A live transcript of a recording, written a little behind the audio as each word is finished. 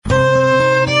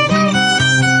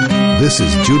This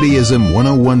is Judaism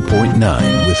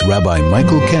 101.9 with Rabbi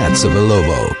Michael Katz of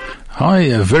Ilovo. Hi,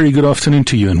 a very good afternoon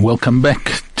to you, and welcome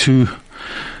back to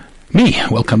me.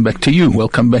 Welcome back to you.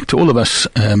 Welcome back to all of us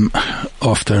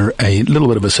after a little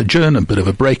bit of a sojourn, a bit of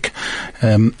a break.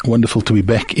 Wonderful to be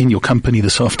back in your company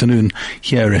this afternoon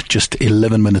here at just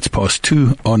 11 minutes past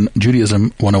 2 on Judaism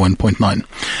 101.9.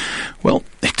 Well,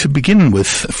 to begin with,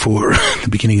 for the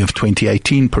beginning of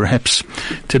 2018, perhaps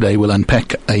today we'll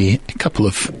unpack a couple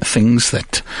of things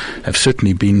that have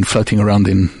certainly been floating around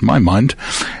in my mind,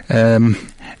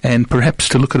 and perhaps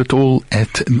to look at it all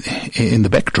in the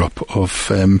backdrop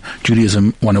of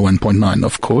Judaism 101.9,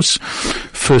 of course.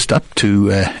 First up,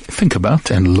 to think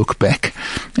about and look back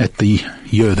at the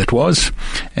year that was,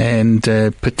 and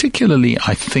particularly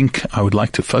I think I would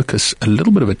like to focus a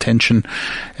little bit of attention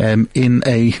in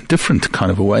a different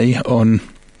kind of a way on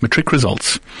matric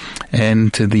results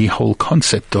and the whole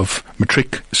concept of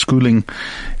matric schooling,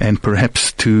 and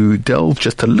perhaps to delve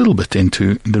just a little bit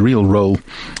into the real role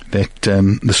that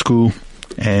the school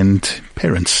and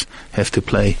parents have to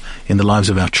play in the lives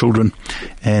of our children,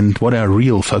 and what our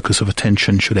real focus of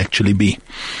attention should actually be.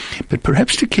 But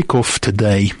perhaps to kick off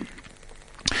today,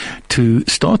 to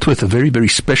start with a very, very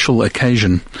special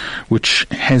occasion which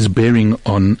has bearing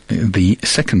on the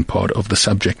second part of the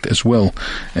subject as well.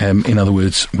 In other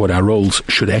words, what our roles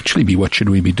should actually be, what should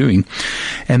we be doing?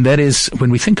 And that is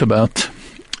when we think about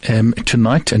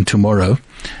tonight and tomorrow,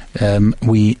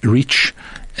 we reach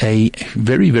a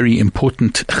very, very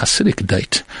important Hasidic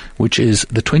date, which is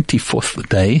the 24th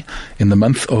day in the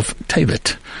month of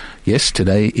Tevet. Yes,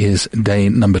 today is day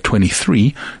number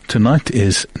 23. Tonight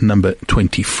is number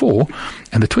 24.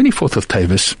 And the 24th of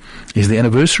Teves is the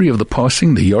anniversary of the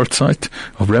passing, the Yortzeit,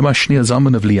 of Rabbi Shneir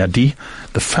Zalman of Liadi,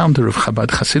 the founder of Chabad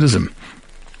Hasidism.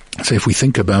 So if we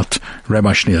think about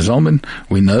Rabbi Shneir Zalman,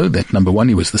 we know that, number one,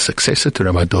 he was the successor to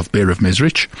Rabbi Dov Ber of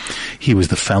Mezrich. He was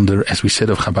the founder, as we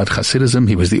said, of Chabad Hasidism.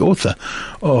 He was the author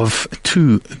of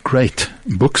two great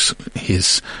books,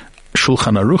 his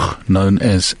Shulchan Aruch, known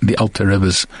as the Alter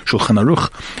Rebbe's Shulchan Aruch,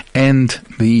 and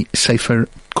the Sefer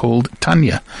called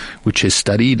Tanya, which is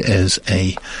studied as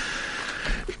a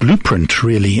blueprint,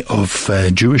 really, of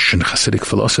Jewish and Hasidic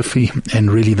philosophy, and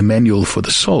really the manual for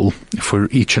the soul for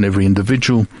each and every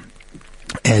individual,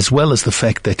 as well as the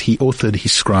fact that he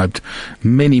scribed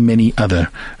many, many other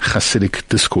Hasidic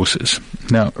discourses.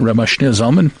 Now, Rabbi Shneir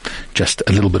Zalman, just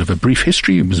a little bit of a brief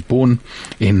history. He was born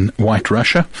in White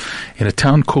Russia, in a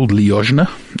town called Lyozhna,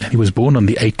 and he was born on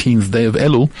the 18th day of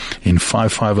Elul in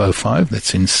 5505,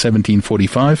 that's in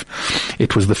 1745.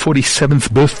 It was the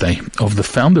 47th birthday of the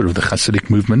founder of the Hasidic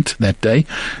movement that day,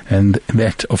 and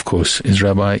that, of course, is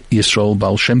Rabbi Yisrael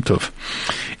Baal Shem Tov.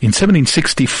 In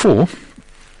 1764,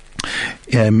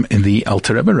 the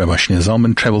Alter Rebbe, Rabbi Shneir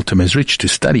Zalman, traveled to Mezrich to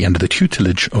study under the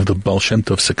tutelage of the Baal Shem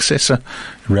Tov's successor,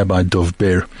 Rabbi Dov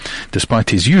Ber. Despite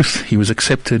his youth, he was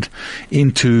accepted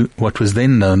into what was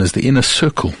then known as the inner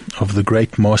circle of the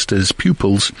great master's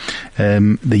pupils,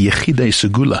 the Yechidei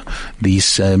Segula, these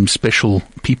special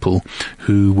people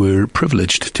who were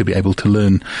privileged to be able to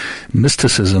learn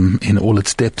mysticism in all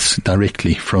its depths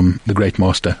directly from the great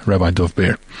master, Rabbi Dov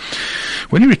Ber.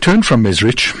 When he returned from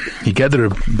Mezrich, he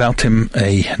gathered about him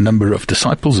a number of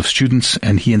disciples, of students,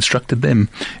 and he instructed them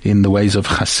in the ways of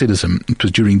Hasidism. It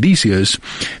was during these years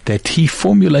that he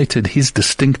formulated his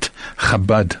distinct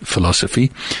Chabad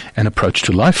philosophy and approach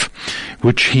to life,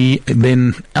 which he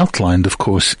then outlined, of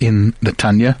course, in the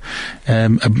Tanya,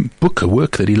 a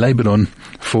work that he labored on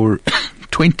for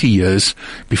 20 years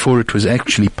before it was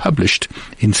actually published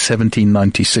in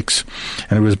 1796.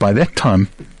 And it was by that time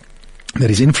that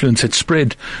his influence had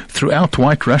spread throughout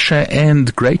White Russia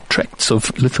and great tracts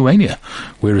of Lithuania,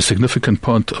 where a significant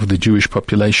part of the Jewish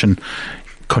population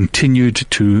continued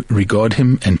to regard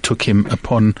him and took him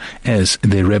upon as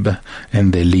their Rebbe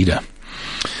and their leader.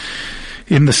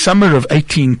 In the summer of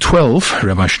 1812,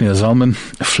 Rabbi Shneir Zalman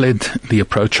fled the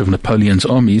approach of Napoleon's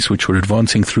armies, which were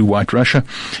advancing through White Russia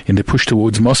in their push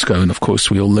towards Moscow. And of course,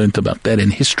 we all learnt about that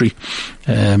in history,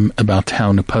 about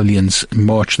how Napoleon's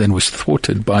march then was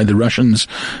thwarted by the Russians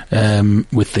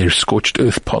with their scorched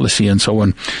earth policy and so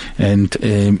on. And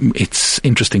it's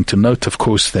interesting to note, of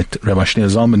course, that Rabbi Shneir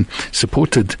Zalman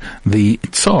supported the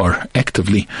Tsar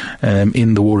actively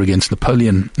in the war against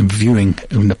Napoleon, viewing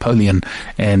Napoleon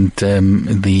and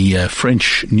the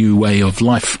French new way of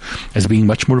life as being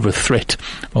much more of a threat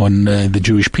on the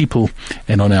Jewish people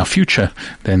and on our future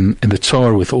than the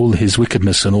Tsar, with all his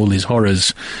wickedness and all his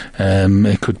horrors,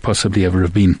 could possibly ever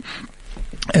have been.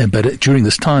 But during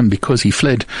this time, because he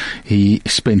fled, he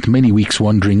spent many weeks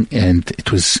wandering, and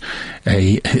it was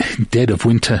a dead of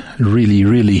winter, really,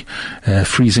 really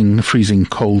freezing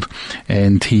cold,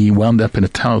 and he wound up in a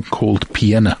town called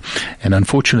Vienna. And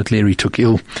unfortunately, he took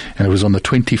ill, and it was on the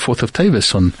 24th of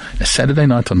Teves, on a Saturday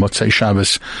night, on Motzei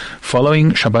Shabbos,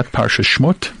 following Shabbat Parshas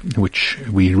Shmot, which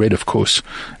we read, of course,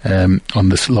 on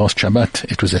this last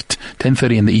Shabbat. It was at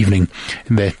 10:30 in the evening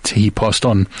that he passed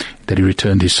on, that he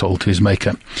returned his soul to his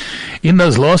Maker. In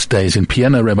those last days in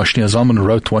Vienna, Rabbi Shneur Zalman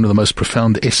wrote one of the most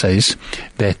profound essays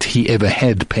that he ever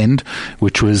had penned,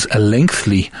 which was a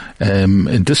lengthy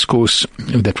discourse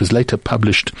that was later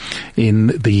published in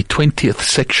the 20th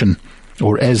section,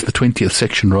 or as the 20th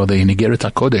section rather, in Igeret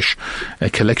HaKodesh, a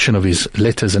collection of his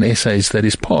letters and essays that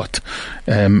is part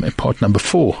number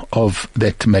 4 of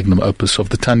that magnum opus of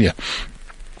the Tanya.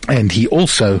 And he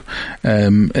also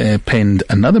penned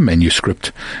another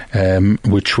manuscript,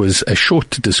 which was a short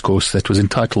discourse that was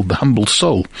entitled The Humble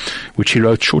Soul, which he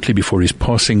wrote shortly before his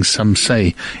passing. Some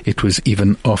say it was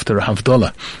even after a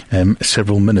Havdalah,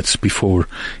 several minutes before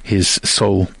his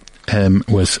soul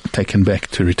was taken back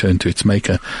to return to its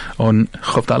Maker on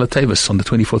Chavdala Teves, on the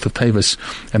 24th of Teves,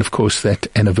 and of course that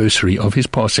anniversary of his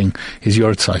passing, his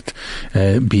Yortzeit,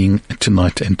 being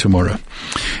tonight and tomorrow.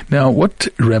 Now, what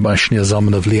Rabbi Shneur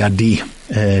Zalman of Liadi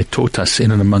taught us,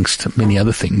 in and amongst many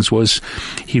other things, was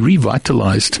he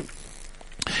revitalized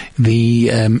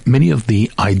the many of the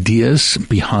ideas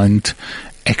behind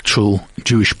actual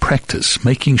Jewish practice,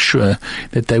 making sure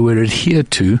that they were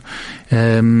adhered to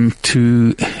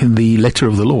the letter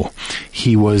of the law.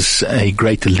 He was a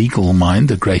great legal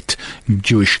mind, a great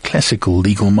Jewish classical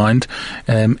legal mind,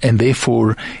 and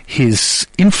therefore his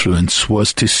influence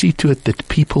was to see to it that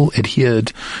people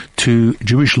adhered to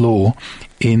Jewish law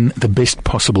in the best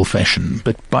possible fashion,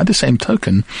 but by the same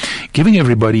token, giving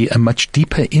everybody a much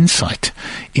deeper insight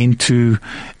into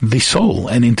the soul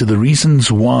and into the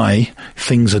reasons why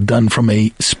things are done from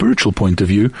a spiritual point of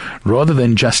view, rather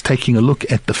than just taking a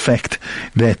look at the fact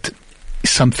that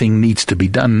something needs to be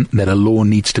done, that a law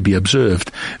needs to be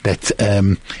observed, that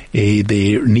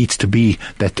there needs to be,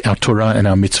 that our Torah and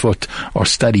our mitzvot are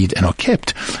studied and are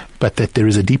kept, but that there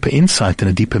is a deeper insight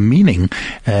and a deeper meaning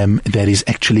that is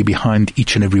actually behind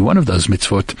each and every one of those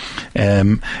mitzvot.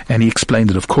 And he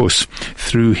explained it, of course,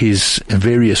 through his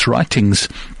various writings,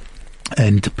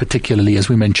 and particularly, as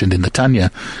we mentioned, in the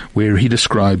Tanya, where he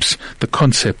describes the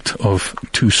concept of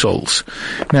two souls.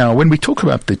 Now, when we talk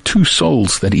about the two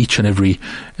souls that each and every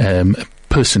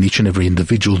person, each and every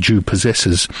individual Jew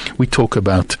possesses, we talk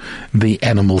about the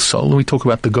animal soul, and we talk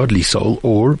about the godly soul,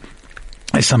 or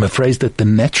as some have phrased it, the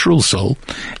natural soul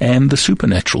and the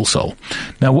supernatural soul.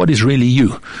 Now, what is really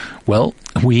you? Well,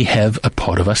 we have a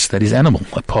part of us that is animal,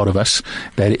 a part of us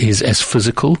that is as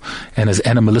physical and as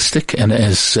animalistic and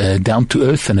as down to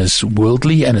earth and as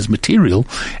worldly and as material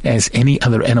as any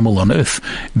other animal on earth.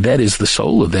 That is the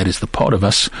soul, that is the part of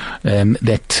us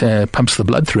that pumps the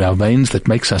blood through our veins, that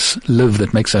makes us live,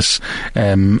 that makes us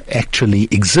actually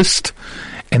exist.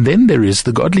 And then there is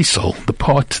the godly soul, the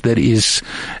part that is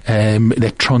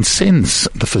that transcends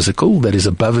the physical, that is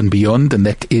above and beyond, and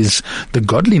that is the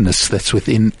godliness that's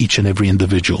within each and every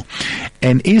individual.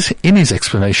 And is in his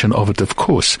explanation of it, of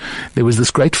course, there was this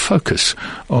great focus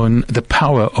on the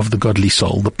power of the godly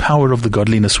soul, the power of the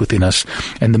godliness within us,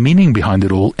 and the meaning behind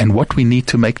it all, and what we need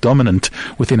to make dominant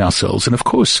within ourselves. And of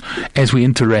course, as we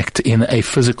interact in a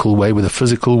physical way with a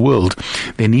physical world,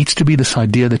 there needs to be this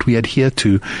idea that we adhere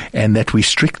to, and that we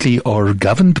strictly are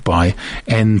governed by,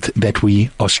 and that we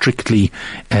are strictly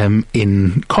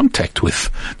in contact with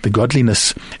the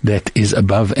godliness that is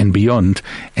above and beyond,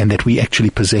 and that we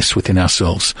actually possess within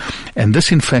ourselves. And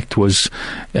this, in fact, was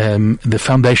the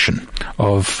foundation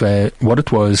of what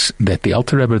it was that the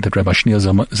Alter Rebbe, that Rabbi Shneur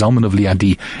Zalman of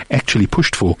Liadi, actually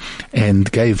pushed for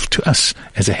and gave to us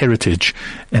as a heritage,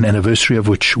 an anniversary of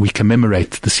which we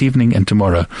commemorate this evening and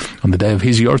tomorrow on the day of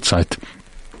his Yortzeit,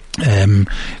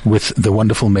 with the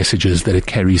wonderful messages that it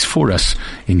carries for us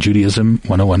in Judaism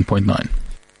 101.9.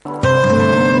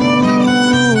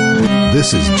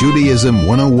 This is Judaism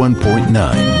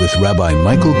 101.9 with Rabbi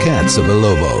Michael Katz of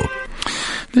Ilovo.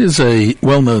 There's a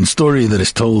well-known story that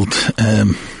is told,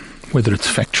 whether it's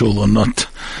factual or not,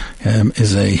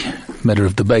 is a matter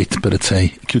of debate, but it's a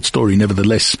cute story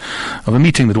nevertheless, of a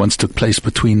meeting that once took place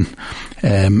between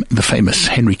the famous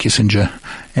Henry Kissinger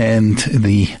and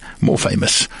the more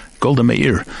famous Golda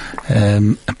Meir,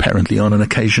 apparently on an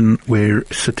occasion where,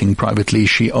 sitting privately,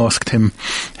 she asked him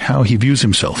how he views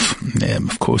himself.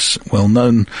 Of course, well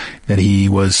known that he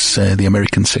was the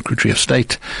American Secretary of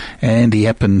State, and he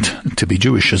happened to be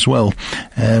Jewish as well.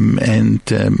 And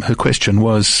her question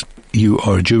was, you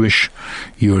are Jewish,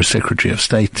 you're a Secretary of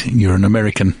State, you're an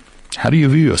American. How do you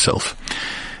view yourself?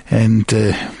 And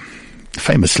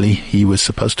famously, he was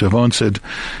supposed to have answered,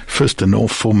 first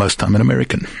and foremost, I'm an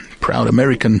American. Proud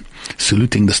American,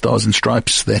 saluting the stars and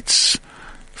stripes. That's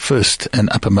first and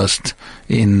uppermost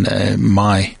in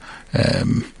my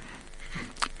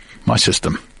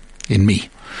system, in me.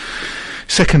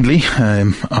 Secondly,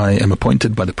 I am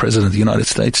appointed by the President of the United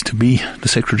States to be the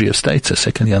Secretary of State, a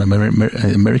second young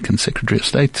American Secretary of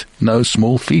State, no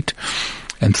small feat.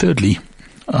 And thirdly,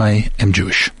 I am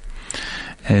Jewish.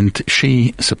 And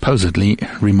she supposedly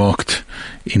remarked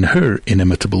in her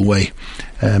inimitable way,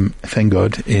 thank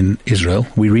God, in Israel,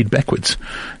 we read backwards.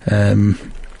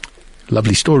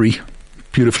 Lovely story,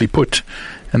 beautifully put,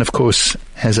 and of course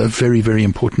has a very, very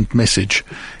important message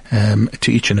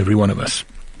to each and every one of us.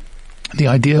 The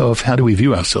idea of how do we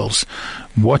view ourselves?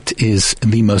 What is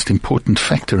the most important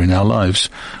factor in our lives?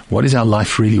 What is our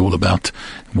life really all about?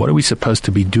 What are we supposed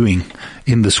to be doing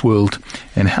in this world?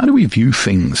 And how do we view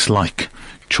things like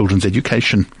children's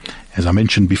education? As I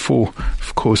mentioned before,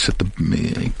 of course, at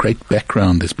the great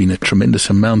background, there's been a tremendous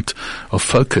amount of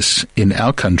focus in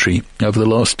our country over the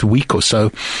last week or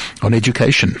so on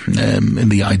education,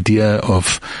 and the idea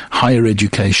of higher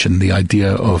education, the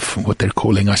idea of what they're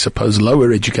calling, I suppose,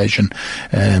 lower education,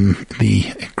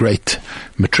 the great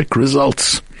matric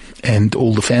results and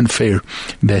all the fanfare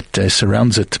that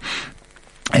surrounds it.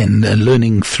 And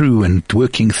learning through and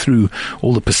working through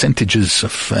all the percentages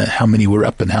of how many were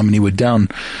up and how many were down.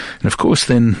 And of course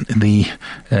then the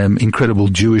incredible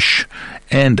Jewish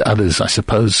and others, I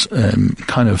suppose,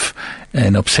 kind of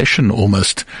an obsession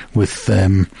almost with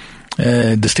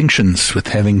distinctions, with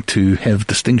having to have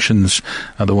distinctions.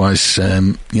 Otherwise,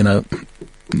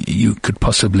 you could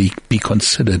possibly be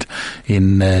considered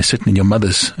certainly in your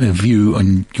mother's view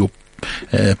on your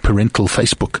parental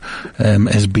Facebook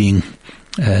as being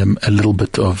a little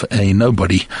bit of a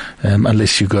nobody,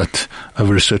 unless you got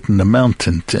over a certain amount,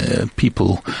 and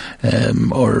people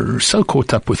are so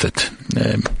caught up with it.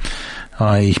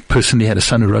 I personally had a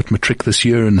son who wrote matric this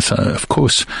year, and so, of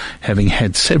course, having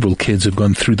had several kids who've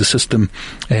gone through the system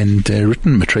and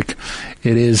written matric,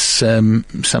 it is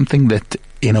something that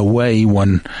in a way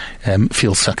one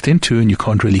feels sucked into and you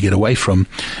can't really get away from.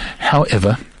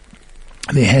 However,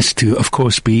 there has to, of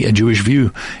course, be a Jewish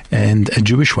view and a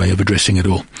Jewish way of addressing it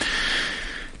all.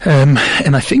 And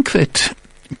I think that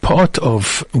part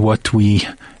of what we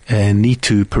need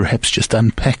to perhaps just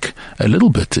unpack a little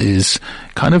bit is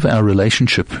kind of our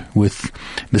relationship with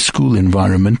the school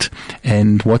environment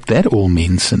and what that all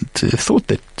means. And a thought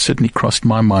that certainly crossed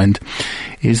my mind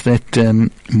is that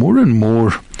more and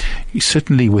more,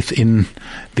 certainly within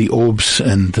the orbs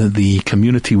and the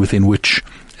community within which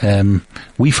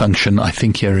we function, I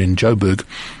think, here in Joburg,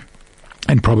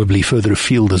 and probably further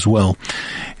afield as well,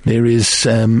 there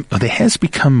has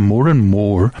become more and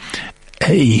more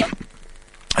a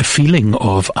feeling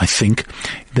of, I think,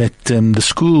 that the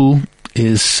school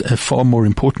is far more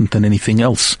important than anything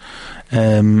else.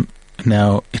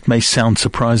 Now, it may sound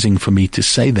surprising for me to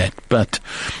say that, but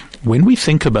when we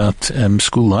think about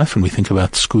school life, and we think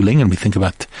about schooling, and we think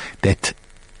about that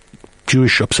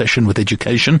Jewish obsession with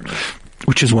education,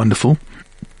 which is wonderful,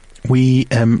 we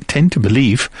tend to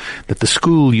believe that the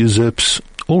school usurps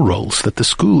all roles, that the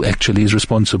school actually is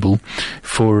responsible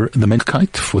for the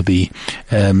menschkeit, for the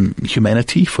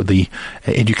humanity, for the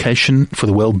education, for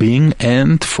the well-being,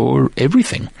 and for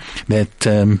everything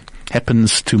that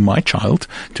happens to my child,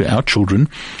 to our children,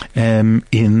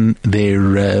 in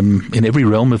every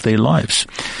realm of their lives.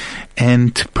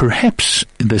 And perhaps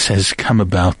this has come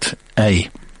about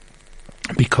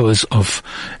because of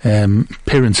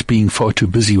parents being far too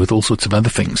busy with all sorts of other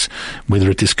things, whether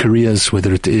it is careers,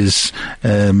 whether it is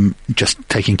just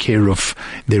taking care of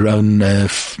their own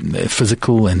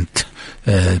physical and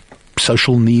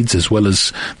social needs, as well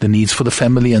as the needs for the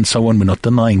family and so on. We're not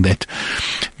denying that.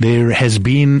 There has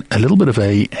been a little bit of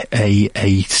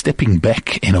a stepping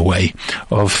back, in a way,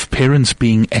 of parents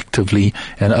being actively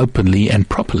and openly and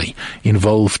properly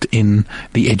involved in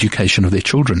the education of their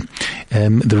children.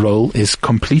 The role is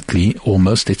completely,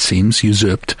 almost, it seems,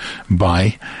 usurped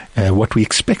by what we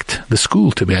expect the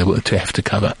school to be able to have to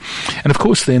cover. And of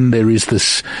course then there is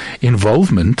this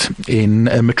involvement in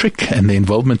matric and the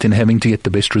involvement in having to get the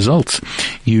best results.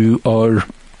 You are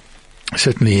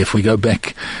Certainly, if we go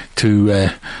back to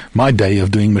my day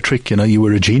of doing matric, you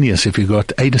were a genius if you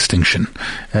got a distinction.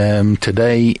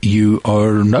 Today, you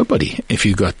are nobody if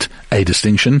you got a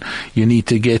distinction. You need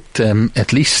to get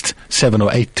at least 7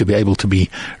 or 8 to be able to be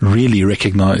really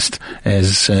recognized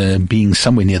as being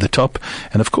somewhere near the top.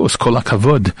 And of course, kol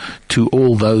hakavod to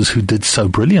all those who did so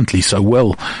brilliantly, so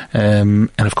well. And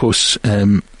of course,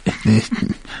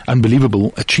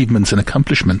 unbelievable achievements and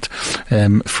accomplishment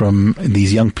from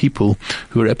these young people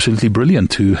who are absolutely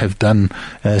brilliant, who have done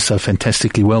so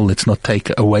fantastically well. Let's not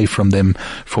take away from them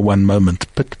for one moment.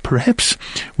 But perhaps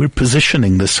we're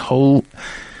positioning this whole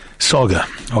saga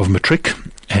of matric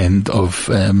and of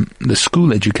the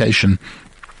school education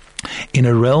in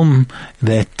a realm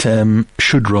that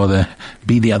should rather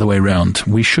be the other way around.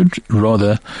 We should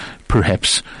rather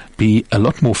perhaps be a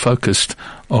lot more focused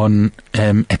on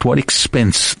at what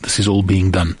expense this is all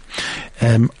being done.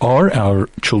 Are our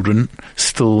children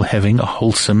still having a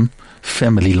wholesome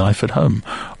family life at home?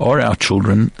 Are our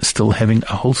children still having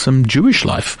a wholesome Jewish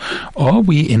life? Are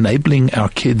we enabling our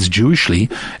kids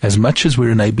Jewishly as much as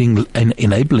we're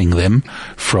enabling them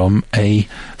from a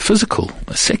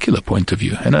secular point of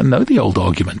view? And I know the old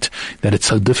argument that it's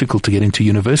so difficult to get into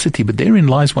university, but therein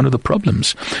lies one of the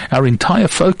problems. Our entire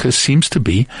focus seems to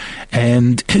be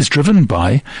and is driven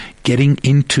by getting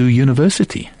into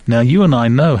university. Now, you and I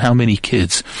know how many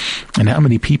kids and how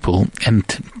many people, and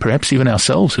perhaps even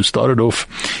ourselves, who started off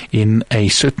in a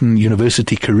certain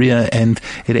university career, and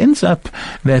it ends up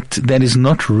that is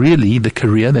not really the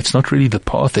career, that's not really the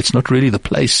path, that's not really the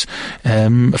place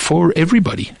for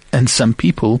everybody. And some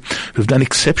people who've done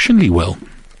exceptionally well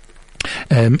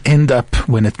end up,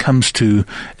 when it comes to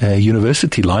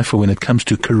university life, or when it comes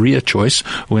to career choice,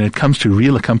 or when it comes to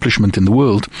real accomplishment in the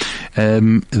world,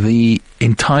 the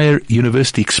entire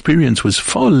university experience was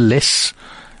far less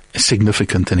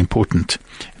significant and important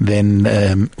than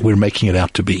we're making it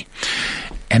out to be.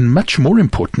 And much more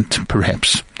important,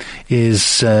 perhaps, is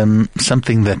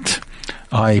something that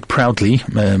I proudly,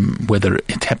 whether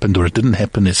it happened or it didn't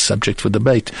happen is subject for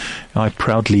debate, I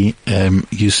proudly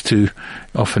used to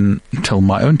often tell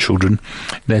my own children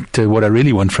that what I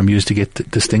really want from you is to get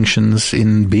distinctions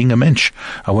in being a mensch.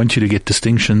 I want you to get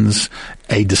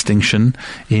a distinction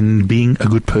in being a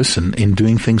good person, in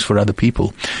doing things for other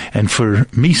people. And for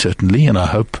me, certainly, and I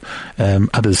hope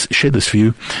others share this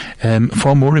view,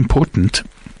 far more important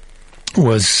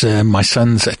was my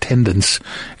son's attendance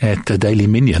at the Daily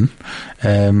Minyan,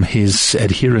 his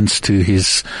adherence to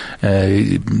his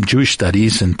Jewish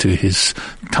studies and to his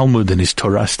Talmud and his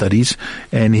Torah studies,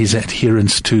 and his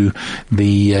adherence to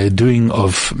the doing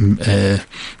of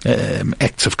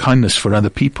acts of kindness for other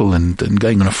people, and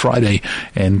going on a Friday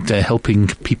and helping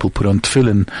people put on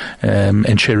tefillin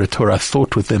and share a Torah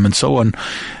thought with them and so on.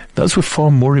 Those were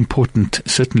far more important,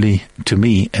 certainly to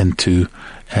me and to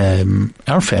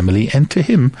our family and to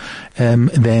him,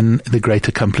 than the great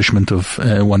accomplishment of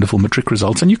wonderful matric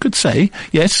results. And you could say,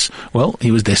 yes, well,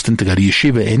 he was destined to go to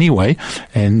yeshiva anyway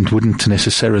and wouldn't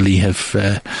necessarily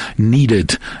have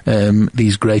needed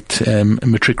these great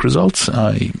matric results.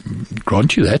 I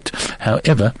grant you that.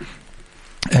 However,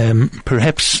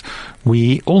 perhaps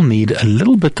we all need a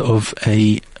little bit of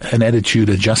an attitude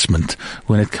adjustment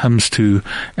when it comes to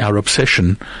our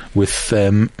obsession with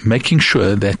making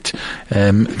sure that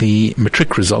the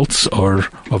matric results are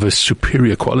of a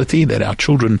superior quality, that our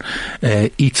children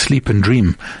eat, sleep and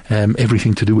dream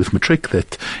everything to do with matric,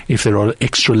 that if there are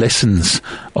extra lessons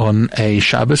on a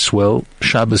Shabbos, well,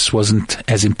 Shabbos wasn't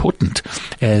as important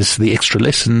as the extra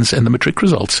lessons and the matric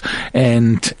results.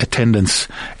 And attendance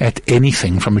at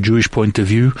anything from a Jewish point of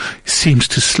view seems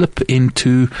to slip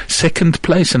into second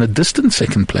place, and a distant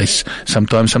second place.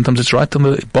 Sometimes it's right on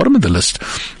the bottom of the list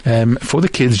for the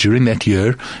kids during that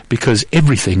year, because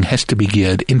everything has to be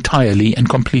geared entirely and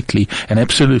completely and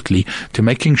absolutely to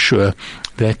making sure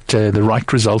that the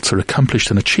right results are accomplished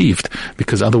and achieved,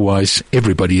 because otherwise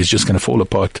everybody is just going to fall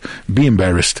apart, be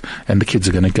embarrassed, and the kids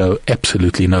are going to go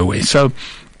absolutely nowhere. So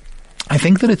I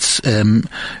think that it's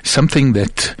something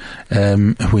that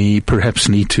we perhaps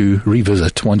need to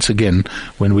revisit once again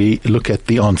when we look at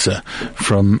the answer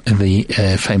from the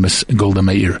famous Golda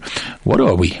Meir. What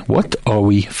are we? What are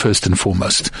we first and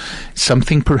foremost?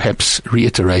 Something perhaps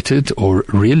reiterated or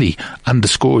really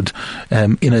underscored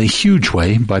in a huge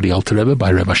way by the Alter Rebbe,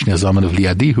 by Rabbi Shneur Zalman of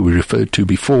Liadi, who we referred to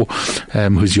before,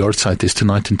 whose yahrzeit is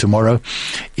tonight and tomorrow,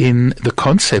 in the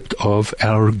concept of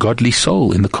our godly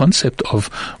soul, in the concept of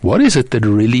what is it it that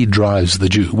really drives the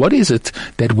Jew? What is it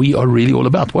that we are really all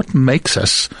about? What makes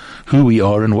us who we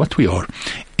are and what we are?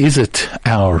 Is it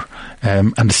our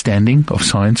understanding of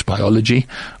science, biology,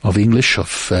 of English,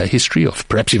 of history, of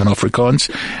perhaps even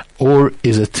Afrikaans? Or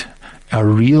is it our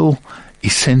real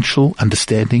essential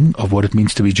understanding of what it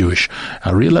means to be Jewish,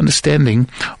 our real understanding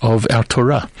of our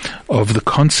Torah, of the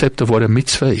concept of what a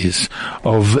mitzvah is,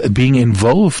 of being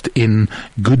involved in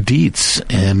good deeds,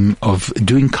 of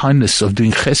doing kindness, of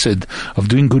doing chesed, of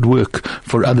doing good work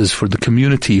for others, for the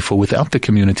community, for without the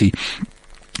community?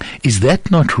 Is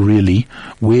that not really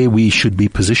where we should be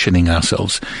positioning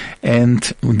ourselves? And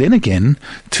then again,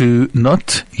 to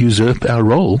not usurp our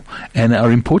role and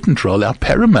our important role, our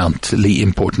paramountly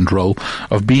important role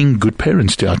of being good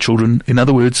parents to our children. In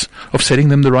other words, of setting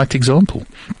them the right example.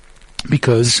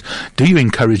 Because do you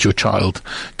encourage your child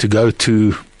to go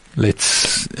to,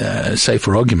 let's say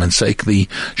for argument's sake, the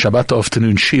Shabbat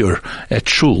afternoon shiur at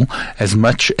shul as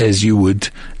much as you would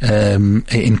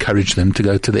encourage them to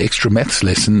go to the extra maths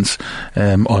lessons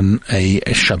on a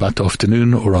Shabbat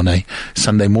afternoon or on a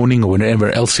Sunday morning or whenever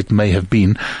else it may have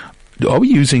been? Are we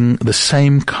using the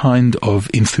same kind of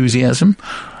enthusiasm?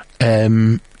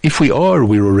 If we are,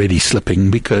 we're already slipping,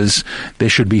 because there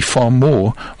should be far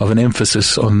more of an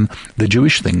emphasis on the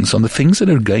Jewish things, on the things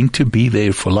that are going to be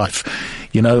there for life.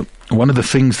 You know, one of the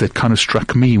things that kind of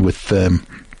struck me with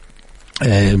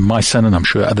my son, and I'm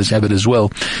sure others have it as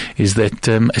well, is that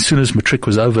as soon as matric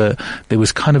was over, there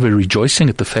was kind of a rejoicing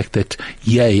at the fact that,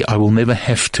 yay, I will never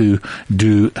have to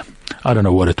do, I don't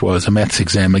know what it was, a maths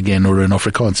exam again or an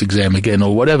Afrikaans exam again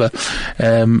or whatever.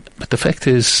 But the fact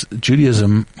is,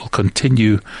 Judaism will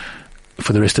continue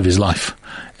for the rest of his life.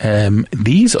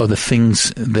 These are the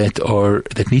things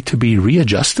that need to be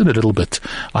readjusted a little bit,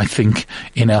 I think,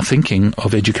 in our thinking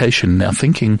of education, in our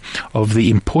thinking of the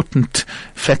important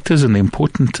factors and the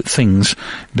important things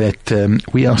that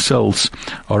we ourselves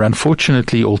are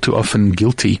unfortunately all too often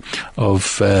guilty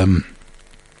of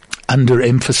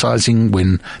underemphasizing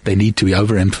when they need to be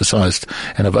overemphasized,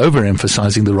 and of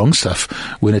overemphasizing the wrong stuff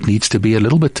when it needs to be a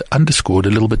little bit underscored, a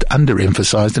little bit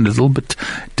underemphasized, and a little bit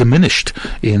diminished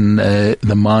in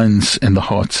the minds and the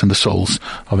hearts and the souls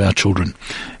of our children.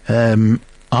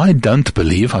 I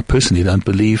personally don't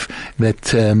believe that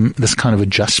this kind of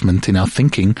adjustment in our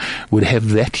thinking would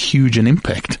have that huge an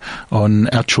impact on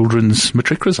our children's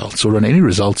matric results or on any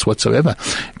results whatsoever,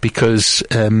 because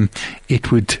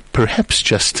it would perhaps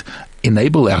just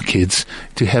enable our kids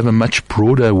to have a much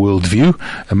broader worldview,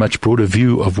 a much broader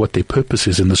view of what their purpose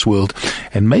is in this world.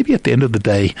 And maybe at the end of the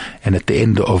day, and at the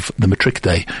end of the matric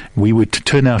day, we would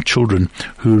turn out children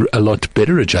who are a lot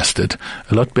better adjusted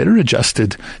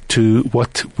to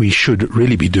what we should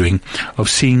really be doing, of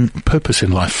seeing purpose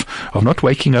in life, of not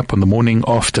waking up on the morning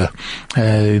after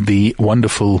the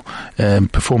wonderful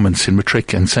performance in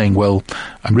matric and saying, well,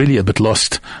 I'm really a bit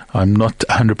lost. I'm not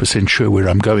 100% sure where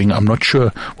I'm going. I'm not sure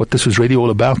what this was really all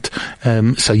about.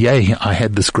 So yay, I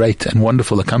had this great and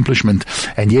wonderful accomplishment,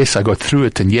 and yes, I got through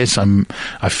it, and yes,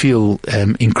 I feel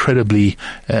incredibly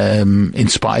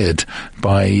inspired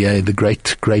by the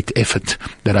great effort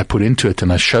that I put into it,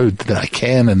 and I showed that I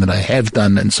can and that I have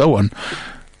done, and so on.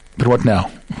 But what now?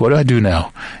 What do I do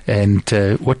now? And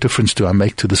what difference do I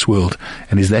make to this world?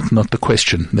 And is that not the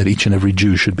question that each and every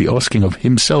Jew should be asking of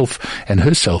himself and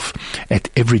herself at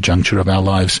every juncture of our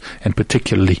lives, and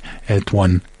particularly at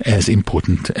one as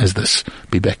important as this?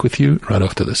 Be back with you right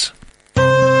after this.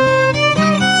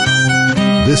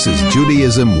 This is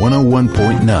Judaism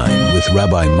 101.9 with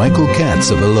Rabbi Michael Katz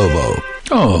of Ilovo.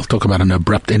 Oh, I'll talk about an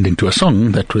abrupt ending to a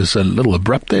song. That was a little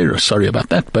abrupt there. Sorry about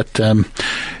that. But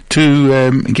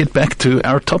to get back to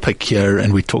our topic here,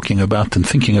 and we're talking about and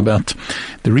thinking about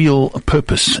the real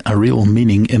purpose, our real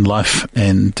meaning in life,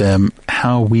 and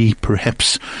how we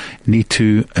perhaps need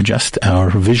to adjust our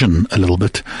vision a little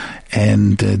bit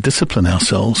and discipline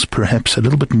ourselves perhaps a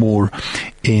little bit more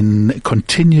in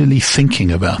continually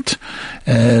thinking about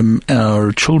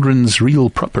our children's real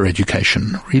proper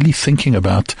education, really thinking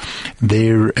about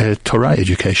their Torah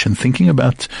education, thinking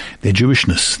about their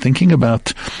Jewishness, thinking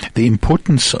about the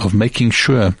importance of making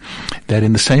sure that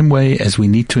in the same way as we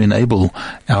need to enable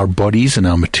our bodies and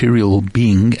our material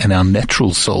being and our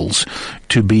natural souls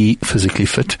to be physically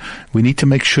fit, we need to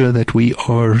make sure that we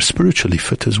are spiritually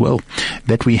fit as well,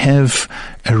 that we have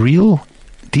a real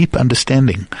deep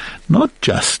understanding, not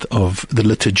just of the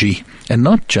liturgy and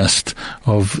not just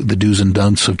of the do's and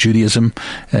don'ts of Judaism.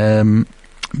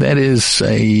 That is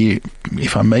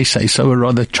if I may say so, a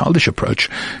rather childish approach,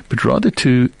 but rather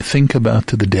to think about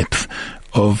the depth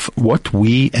of what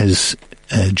we as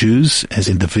Jews, as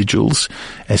individuals,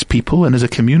 as people, and as a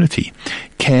community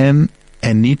can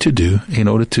and need to do in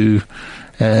order to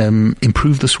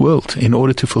improve this world, in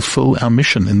order to fulfill our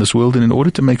mission in this world, and in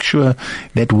order to make sure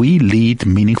that we lead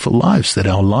meaningful lives, that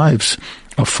our lives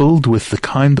are filled with the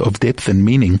kind of depth and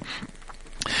meaning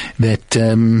that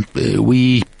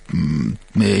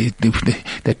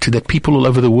that people all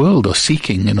over the world are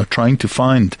seeking and are trying to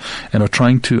find and are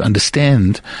trying to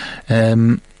understand.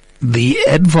 The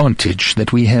advantage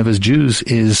that we have as Jews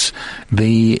is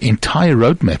the entire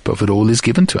roadmap of it all is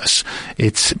given to us.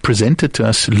 It's presented to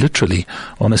us literally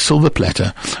on a silver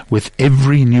platter with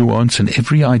every nuance and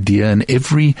every idea and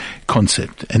every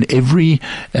concept, and every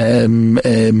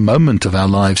moment of our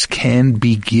lives can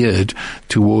be geared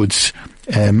towards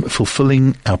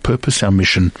fulfilling our purpose, our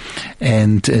mission,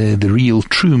 and the real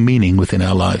true meaning within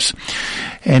our lives.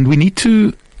 And we need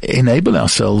to enable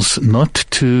ourselves not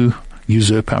to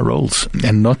usurp our roles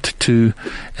and not to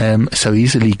so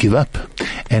easily give up.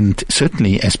 And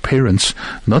certainly as parents,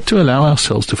 not to allow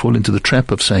ourselves to fall into the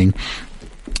trap of saying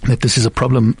that this is a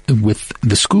problem with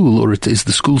the school, or it is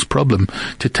the school's problem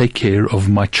to take care of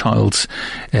my child's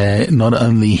not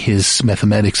only his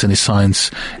mathematics and his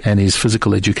science and his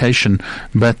physical education,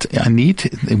 but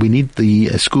we need the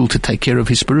school to take care of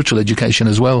his spiritual education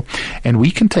as well. And we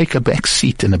can take a back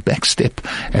seat and a back step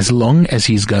as long as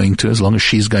she's going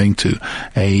to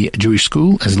a Jewish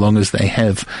school, as long as they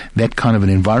have that kind of an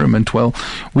environment. Well,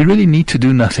 we really need to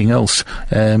do nothing else.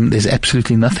 There's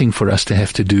absolutely nothing for us to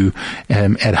have to do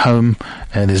at home.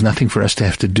 There's nothing for us to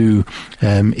have to do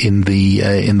in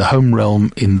the home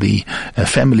realm, in the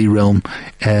family realm,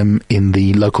 in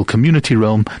the local community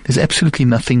realm. There's absolutely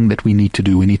nothing that we need to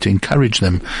do. We need to encourage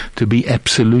them to be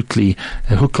absolutely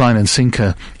hook, line, and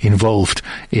sinker involved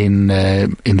in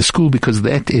the school, because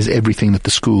that is everything that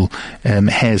the school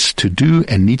has to do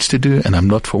and needs to do. And I'm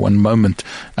not for one moment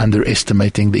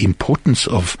underestimating the importance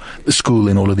of the school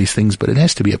in all of these things, but it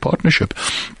has to be a partnership.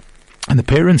 And the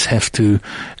parents have to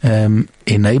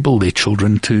enable their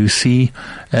children to see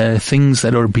things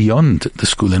that are beyond the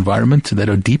school environment, that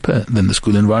are deeper than the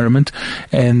school environment,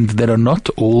 and that are not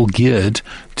all geared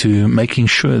to making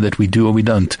sure that we do or we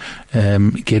don't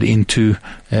get into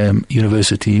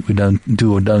university, we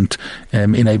don't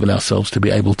enable ourselves to be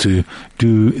able to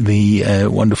do the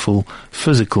wonderful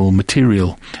physical,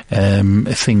 material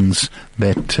things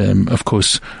that, of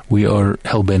course, we are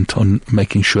hell-bent on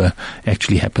making sure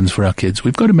actually happens for our kids.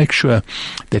 We've got to make sure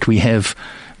that we have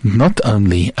not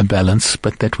only a balance,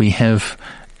 but that we have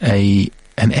an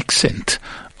accent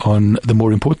on the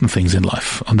more important things in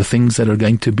life, on the things that are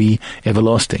going to be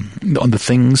everlasting, on the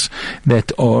things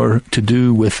that are to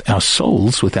do with our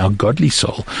souls, with our godly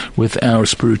soul, with our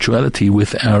spirituality,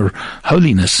 with our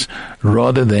holiness,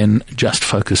 rather than just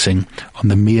focusing on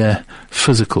the mere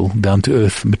physical,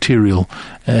 down-to-earth, material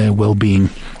well-being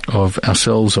of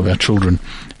ourselves, of our children,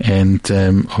 and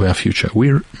of our future.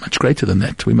 We're much greater than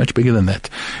that. We're much bigger than that.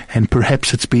 And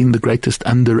perhaps it's been the greatest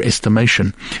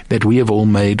underestimation that we have all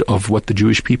made of what the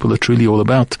Jewish people are truly all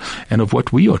about and of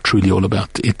what we are truly all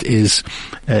about. It is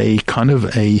a kind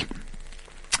of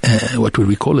what would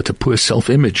we call it, a poor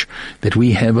self-image that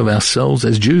we have of ourselves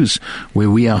as Jews, where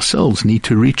we ourselves need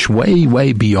to reach way,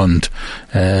 way beyond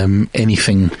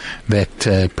anything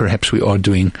that perhaps we are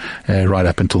doing right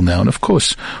up until now. And of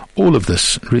course, all of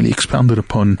this really expounded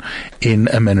upon in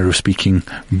a manner of speaking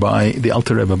by the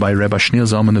Alter Rebbe, by Rabbi Shneir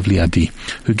Zalman of Liadi,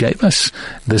 who gave us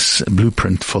this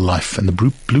blueprint for life and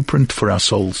the blueprint for our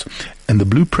souls and the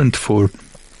blueprint for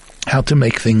how to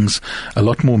make things a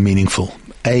lot more meaningful.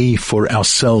 For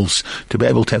ourselves to be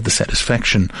able to have the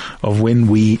satisfaction of when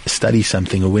we study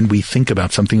something or when we think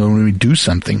about something or when we do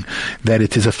something, that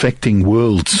it is affecting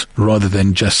worlds rather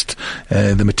than just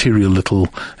the material little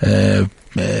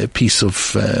piece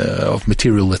of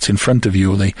material that's in front of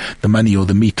you, or the money or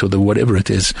the meat or the whatever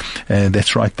it is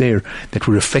that's right there, that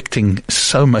we're affecting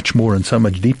so much more and so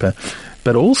much deeper.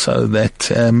 But also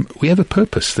that we have a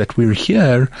purpose, that we're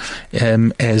here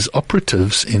as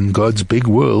operatives in God's big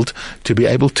world to be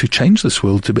able to change this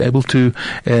world, to be able to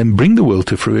bring the world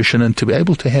to fruition, and to be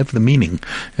able to have the meaning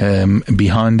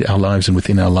behind our lives and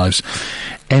within our lives.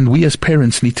 And we as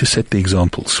parents need to set the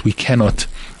examples. We cannot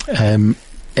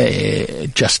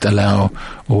just allow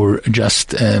or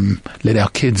just let our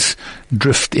kids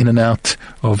drift in and out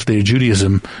of their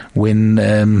Judaism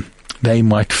when they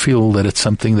might feel that it's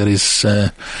something that is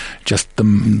just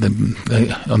on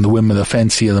the whim of the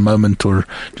fancy of the moment, or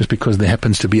just because there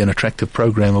happens to be an attractive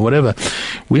program or whatever.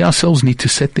 We ourselves need to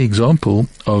set the example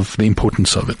of the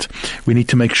importance of it. We need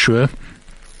to make sure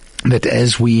that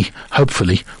as we,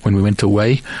 hopefully, when we went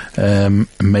away,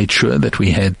 made sure that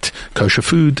we had kosher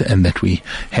food and that we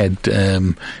had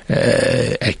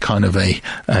a kind of a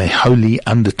holy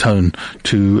undertone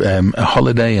to a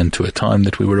holiday and to a time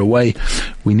that we were away,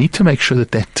 we need to make sure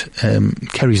that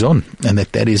carries on, and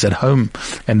that is at home,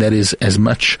 and that is as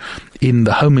much in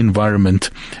the home environment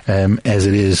as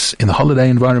it is in the holiday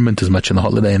environment, as much in the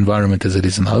holiday environment as it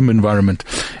is in the home environment,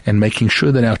 and making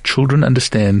sure that our children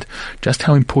understand just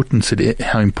how important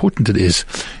it is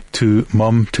to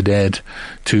mom, to dad,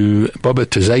 to Baba,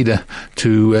 to Zayda,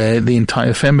 to the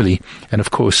entire family, and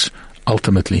of course,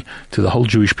 ultimately, to the whole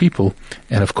Jewish people,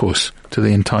 and of course, to the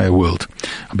entire world.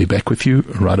 I'll be back with you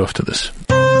right after this.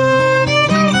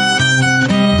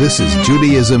 This is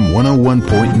Judaism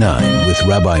 101.9 with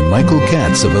Rabbi Michael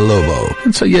Katz of Ilovo.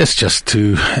 And so yes, just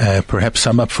to perhaps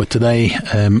sum up for today,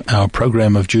 our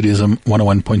program of Judaism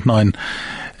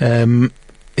 101.9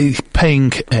 is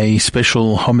paying a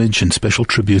special homage and special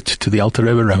tribute to the Alter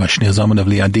Rebbe, Rabbi Shneur Zalman of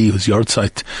Liadi, whose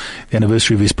Yortzeit, the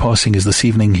anniversary of his passing, is this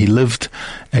evening. He lived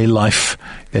a life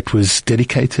that was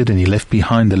dedicated, and he left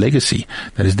behind a legacy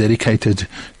that is dedicated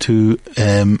to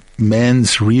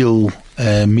man's real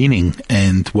meaning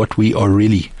and what we are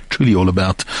really truly all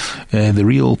about, the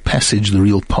real passage, the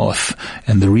real path,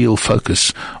 and the real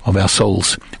focus of our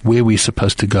souls, where we're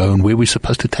supposed to go and where we're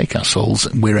supposed to take our souls,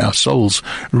 where our souls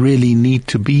really need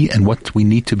to be and what we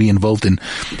need to be involved in,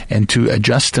 and to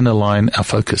adjust and align our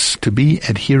focus, to be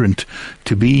adherent,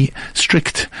 to be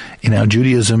strict in our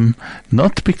Judaism,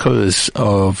 not because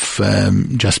of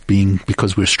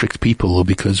because we're strict people, or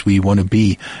because we want to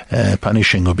be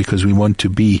punishing, or because we want to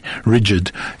be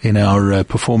rigid in our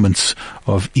performance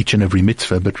of each and every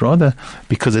mitzvah, but rather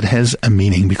because it has a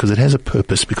meaning, because it has a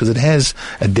purpose, because it has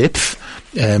a depth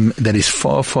that is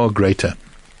far, far greater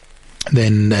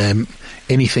than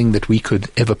anything that we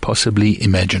could ever possibly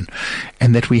imagine.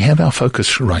 And that we have our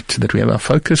focus right, that we have our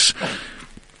focus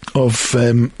of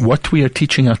what we are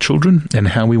teaching our children and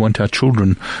how we want our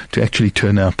children to actually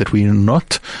turn out, that we are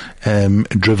not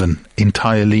driven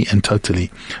entirely and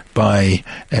totally by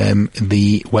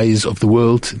the ways of the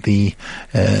world, the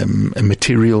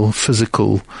material,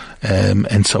 physical,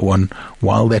 and so on.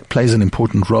 While that plays an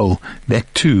important role,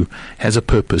 that too has a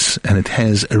purpose and it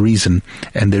has a reason,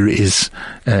 and there is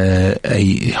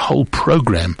a whole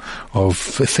program of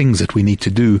things that we need to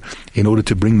do in order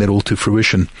to bring that all to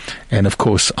fruition, and of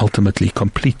course ultimately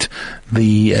complete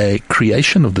the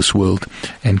creation of this world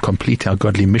and complete our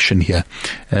godly mission here.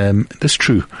 This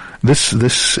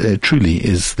truly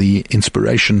is the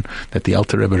inspiration that the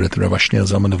Alter Rebbe, the Rabbi Shneur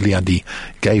Zalman of Liadi,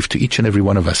 gave to each and every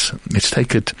one of us. Let's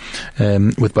take it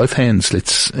with both hands.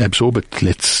 Let's absorb it.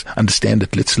 Let's understand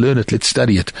it. Let's learn it. Let's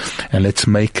study it. And let's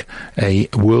make a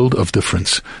world of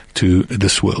difference to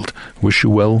this world. Wish you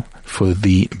well for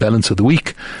the balance of the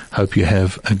week. Hope you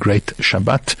have a great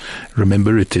Shabbat.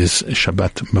 Remember, it is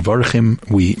Shabbat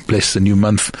Mevorachim. We bless the new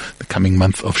month, the coming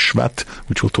month of Shvat,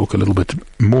 which we'll talk a little bit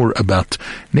more about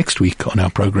next week on our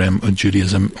program on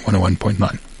Judaism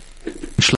 101.9.